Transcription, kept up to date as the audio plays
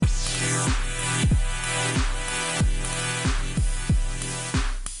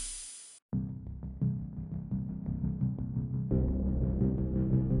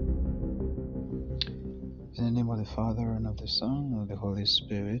Son, and of the Holy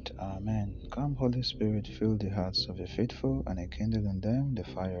Spirit. Amen. Come, Holy Spirit, fill the hearts of the faithful, and enkindle in them the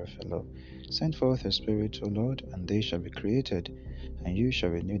fire of your love. Send forth your Spirit, O Lord, and they shall be created, and you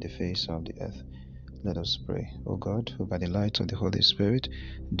shall renew the face of the earth. Let us pray. O God, who by the light of the Holy Spirit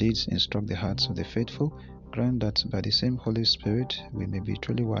didst instruct the hearts of the faithful, grant that by the same Holy Spirit we may be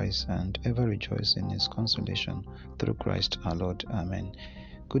truly wise and ever rejoice in His consolation, through Christ our Lord. Amen.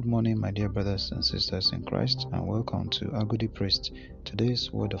 Good morning, my dear brothers and sisters in Christ, and welcome to Agudi Priest,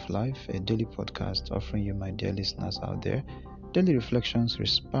 today's Word of Life, a daily podcast offering you, my dear listeners out there, daily reflections,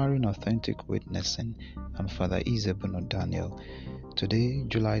 inspiring authentic witnessing. I'm Father Izebuno Daniel. Today,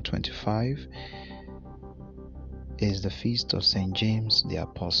 July 25, is the feast of St. James the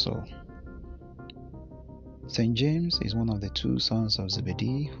Apostle. St. James is one of the two sons of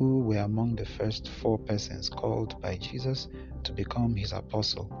Zebedee who were among the first 4 persons called by Jesus to become his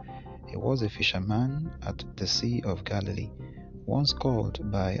apostle. He was a fisherman at the Sea of Galilee. Once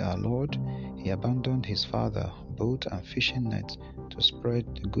called by our Lord, he abandoned his father, boat and fishing net to spread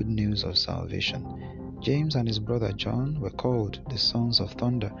the good news of salvation. James and his brother John were called the sons of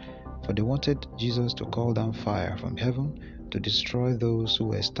thunder, for they wanted Jesus to call down fire from heaven to destroy those who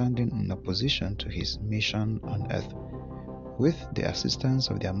were standing in opposition to his mission on earth. With the assistance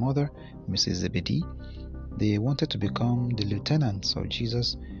of their mother, Mrs. Zebedee, they wanted to become the lieutenants of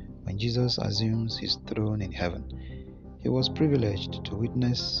Jesus when Jesus assumes his throne in heaven. He was privileged to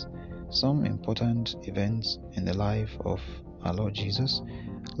witness some important events in the life of our Lord Jesus,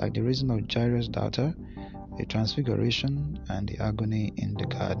 like the raising of Jairus' daughter, the transfiguration, and the agony in the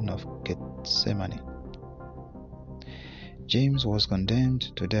Garden of Gethsemane. James was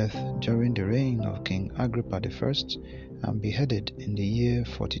condemned to death during the reign of King Agrippa I and beheaded in the year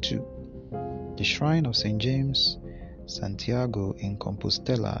 42. The shrine of St. James Santiago in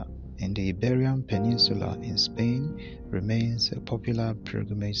Compostela in the Iberian Peninsula in Spain remains a popular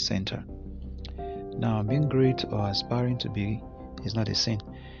pilgrimage center. Now, being great or aspiring to be is not a sin.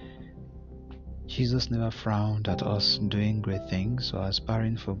 Jesus never frowned at us doing great things or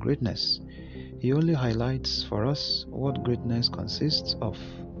aspiring for greatness. He only highlights for us what greatness consists of.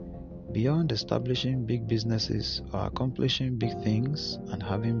 Beyond establishing big businesses or accomplishing big things and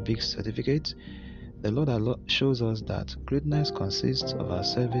having big certificates, the Lord shows us that greatness consists of our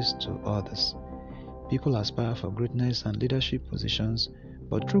service to others. People aspire for greatness and leadership positions,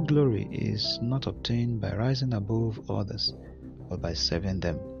 but true glory is not obtained by rising above others, but by serving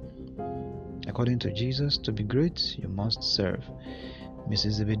them. According to Jesus, to be great, you must serve.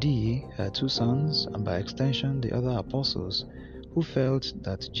 Mrs. Zebedee, her 2 sons, and by extension the other apostles, who felt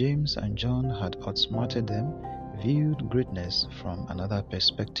that James and John had outsmarted them, viewed greatness from another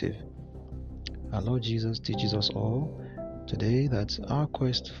perspective. Our Lord Jesus teaches us all today that our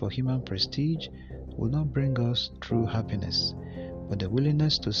quest for human prestige will not bring us true happiness, but the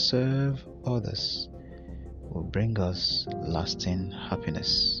willingness to serve others will bring us lasting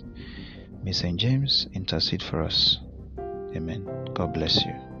happiness. May St. James intercede for us. Amen. God bless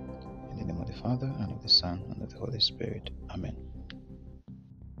you. In the name of the Father, and of the Son, and of the Holy Spirit. Amen.